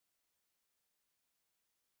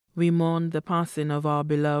We mourn the passing of our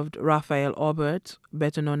beloved Raphael Aubert,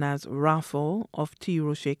 better known as Raffo, of T.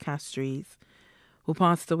 Rocher Castries, who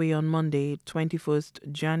passed away on Monday,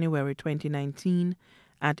 21st January 2019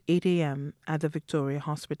 at 8 a.m. at the Victoria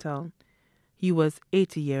Hospital. He was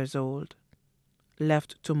 80 years old.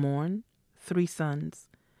 Left to mourn, 3 sons,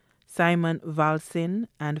 Simon Valsin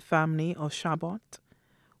and family of Chabot,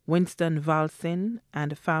 Winston Valsin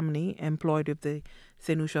and family employed with the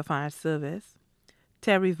St. Lucia Fire Service,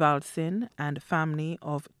 Terry Valsin and family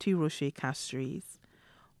of T. Rocher Castries,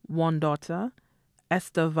 1 daughter,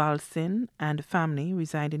 Esther Valsin and family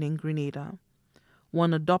residing in Grenada,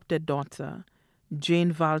 1 adopted daughter,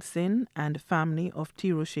 Jane Valsin and family of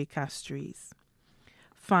T. Rocher Castries,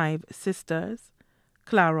 5 sisters,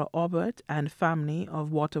 Clara Aubert and family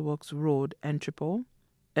of Waterworks Road, Entrepot,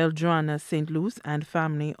 Eldrana St. Luce and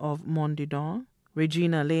family of Mondidor,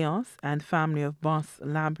 Regina Leos and family of Boss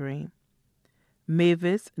Labry,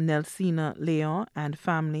 Mavis Nelsina Leon and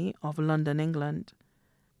family of London, England,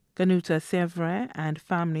 Ganuta Sevre and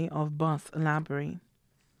family of Boss Labry,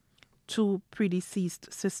 2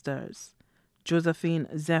 predeceased sisters, Josephine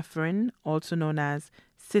Zephyrin, also known as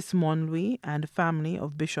Sis Monlouis and family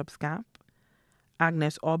of Bishop's Gap,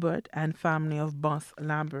 Agnes Aubert and family of Boss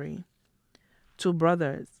Labry, 2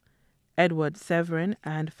 brothers, Edward Severin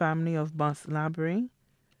and family of Boss Labry,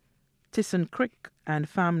 Tyson Crick and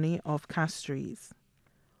family of Castries,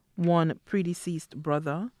 1 predeceased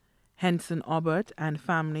brother, Henson Aubert and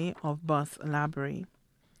family of Boss Labry,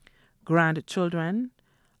 grandchildren,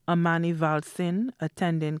 Amani Valsin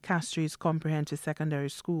attending Castries Comprehensive Secondary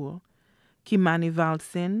School, Kimani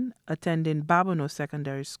Valsin attending Babonneau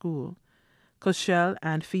Secondary School, Cochelle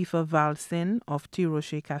and FIFA Valsin of T.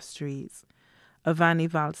 Rocher Castries, Avani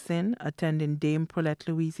Valsin attending Dame Paulette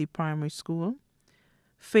Louise Primary School,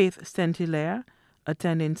 Faith Saint-Hilaire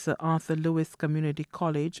attending Sir Arthur Lewis Community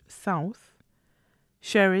College, South,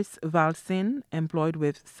 Sheris Valsin employed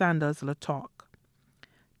with Sanders Latalk,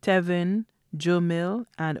 Tevin, Joe Mill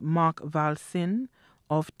and Mark Valsin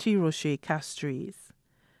of T. Rocher Castries,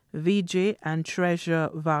 VJ and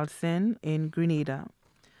Treasure Valsin in Grenada,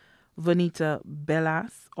 Vanita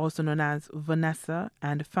Bellas, also known as Vanessa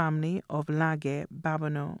and family of Laguerre,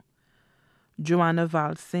 Babonneau, Joanna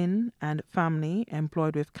Valsin and family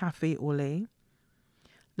employed with Café Olé,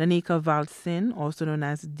 Lanika Valsin, also known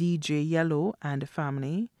as DJ Yellow and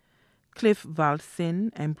family, Cliff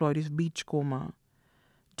Valsin employed with Beachcomber,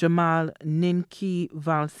 Jamal Ninki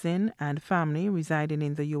Valsin and family residing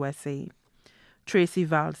in the USA, Tracy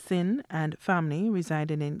Valsin and family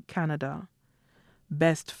residing in Canada,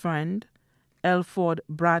 best friend, Elford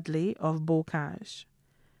Bradley of Bocage,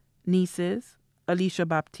 nieces, Alicia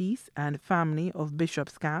Baptiste and family of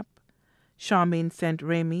Bishop's Gap, Charmaine St.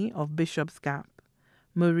 Remy of Bishop's Gap,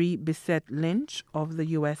 Marie Bissette Lynch of the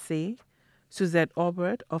USA, Suzette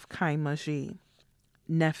Aubert of Caille-Mager,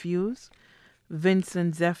 nephews,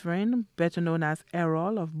 Vincent Zephyrin, better known as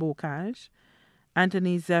Errol of Bocage,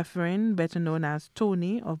 Anthony Zephyrin, better known as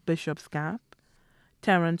Tony of Bishop's Gap,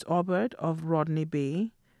 Terence Aubert of Rodney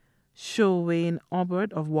Bay, Showayne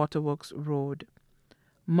Aubert of Waterworks Road,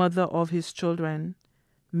 mother of his children,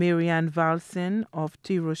 Marianne Valsin of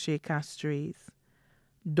T. Rocher Castries,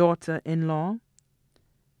 daughter-in-law,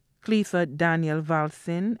 Cletha Daniel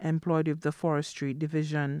Valsin, employed with the Forestry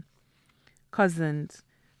Division, cousins,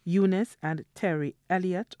 Eunice and Terry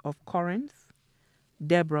Elliott of Corinth,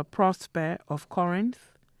 Deborah Prosper of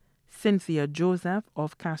Corinth, Cynthia Joseph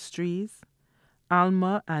of Castries,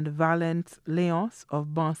 Alma and Valence Leos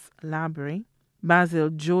of Boss Labry, Basil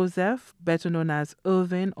Joseph, better known as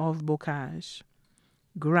Irvin of Bocage,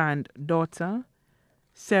 granddaughter,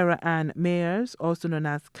 Sarah Ann Mayers, also known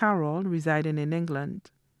as Carol, residing in England,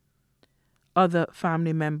 other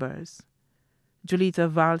family members,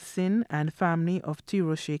 Julita Valsin and family of T.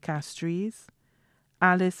 Rocher Castries,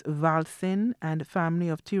 Alice Valsin and family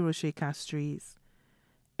of T. Rocher Castries,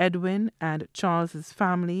 Edwin and Charles's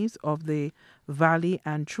families of the Valley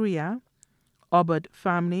and Tria, Aubert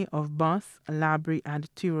family of Boss, Labry and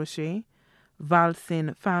T. Rocher,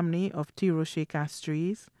 Valsin family of T. Rocher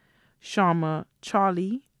Castries, Sharma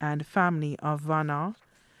Charlie and family of Vanna,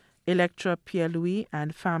 Electra Pierre-Louis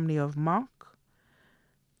and family of Mark.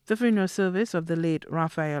 The funeral service of the late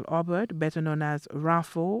Raphael Aubert, better known as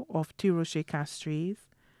Raffo of T. Rocher Castries,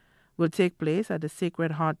 will take place at the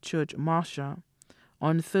Sacred Heart Church, Marcia,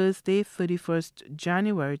 on Thursday, 31st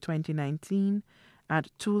January 2019 at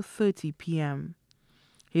 2:30 p.m.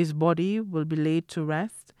 His body will be laid to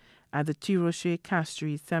rest at the T. Rocher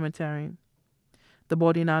Castries Cemetery. The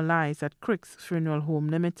body now lies at Crick's Funeral Home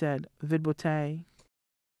Limited, Vidbotay.